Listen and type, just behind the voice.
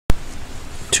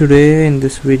Today in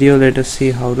this video, let us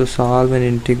see how to solve an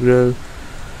integral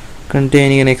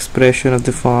containing an expression of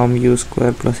the form u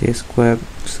square plus a square.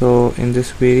 So in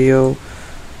this video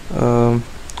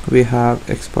we have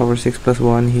x power 6 plus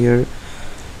 1 here,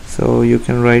 so you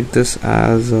can write this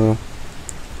as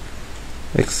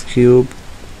x cube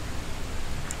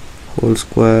whole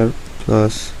square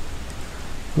plus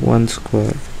 1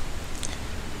 square,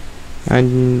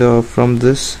 and from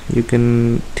this you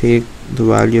can take the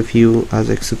value of u as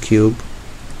x cube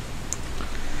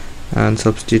and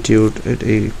substitute it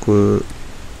equal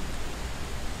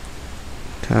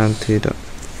tan theta.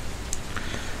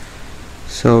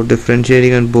 So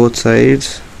differentiating on both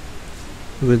sides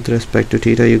with respect to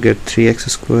theta, you get 3x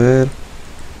square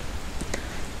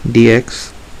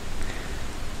dx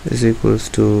is equals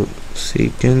to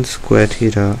secant square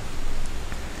theta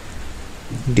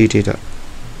d theta.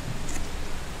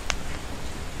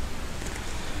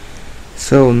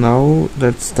 So now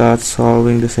let's start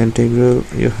solving this integral.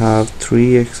 You have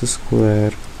 3x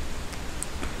square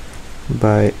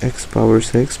by x power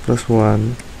 6 plus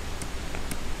 1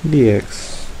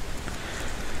 dx.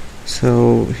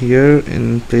 So here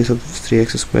in place of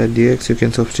 3x square dx, you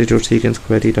can substitute secant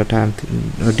square theta tan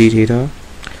d theta.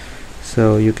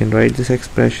 So you can write this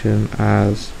expression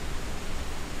as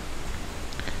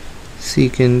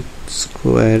secant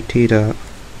square theta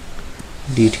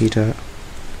d theta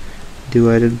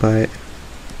divided by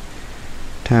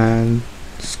tan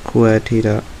square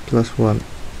theta plus 1.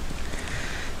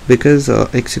 Because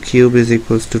x cube is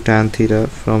equals to tan theta,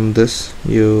 from this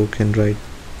you can write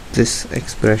this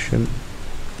expression,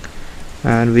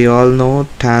 and we all know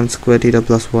tan square theta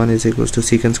plus 1 is equals to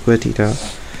secant square theta.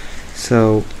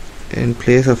 So in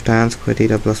place of tan square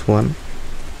theta plus 1,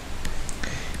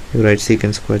 you write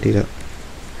secant square theta.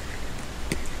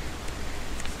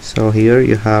 So here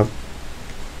you have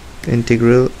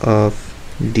integral of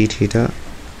d theta,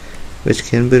 which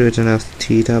can be written as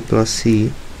theta plus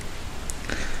c.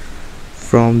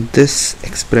 From this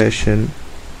expression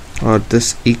or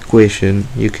this equation,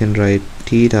 you can write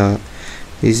theta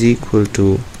is equal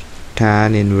to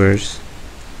tan inverse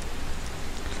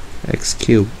x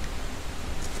cube.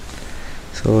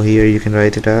 So here you can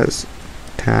write it as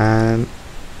tan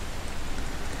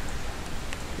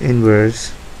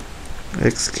inverse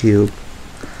x cube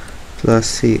plus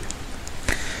c.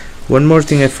 One more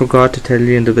thing I forgot to tell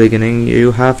you in the beginning,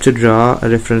 you have to draw a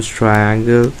reference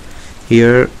triangle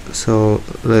here. So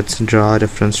let's draw a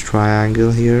reference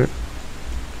triangle here.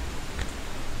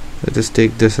 Let us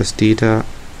take this as theta,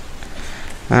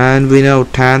 and we know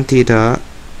tan theta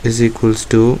is equals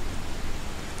to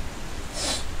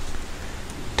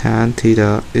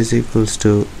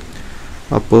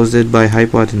opposite by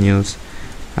hypotenuse,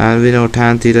 and we know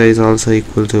tan theta is also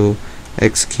equal to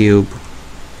x cube,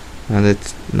 and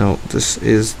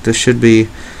this should be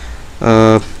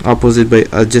opposite by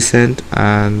adjacent,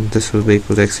 and this will be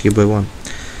equal to x cube by 1.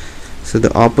 So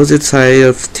the opposite side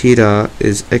of theta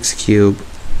is x cube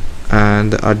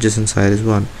and the adjacent side is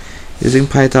 1. Using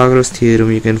Pythagoras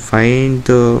theorem, you can find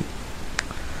the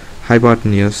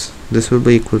hypotenuse. This will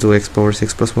be equal to x power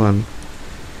 6 plus 1.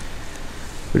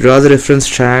 Draw the reference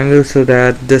triangle so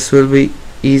that this will be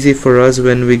easy for us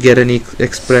when we get any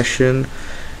expression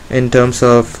in terms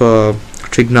of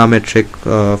trigonometric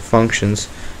functions,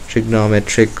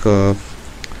 trigonometric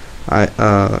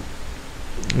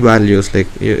values. Like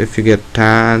if you get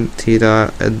tan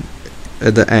theta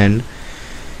at the end,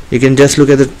 you can just look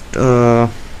at the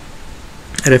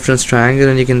reference triangle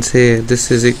and you can say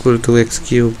this is equal to x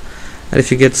cube. And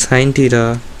if you get sine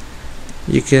theta,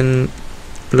 you can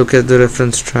look at the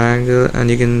reference triangle and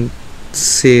you can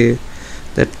say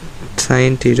that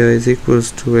sine theta is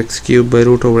equals to x cube by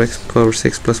root over x power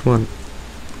 6 plus 1.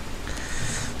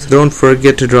 So don't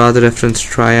forget to draw the reference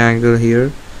triangle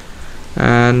here,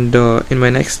 and in my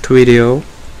next video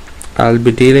I'll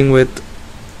be dealing with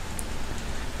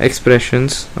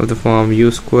expressions of the form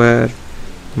u square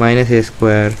minus a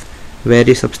square, where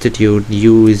you substitute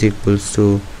u is equals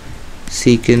to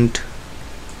secant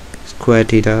square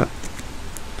theta,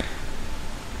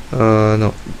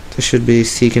 this should be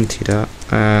secant theta,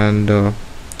 and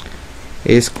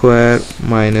a square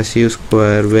minus u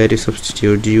square, where you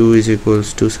substitute u is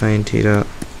equals to sine theta.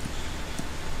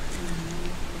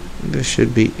 This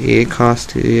should be a cos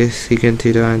theta, secant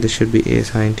theta, and this should be a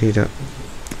sine theta.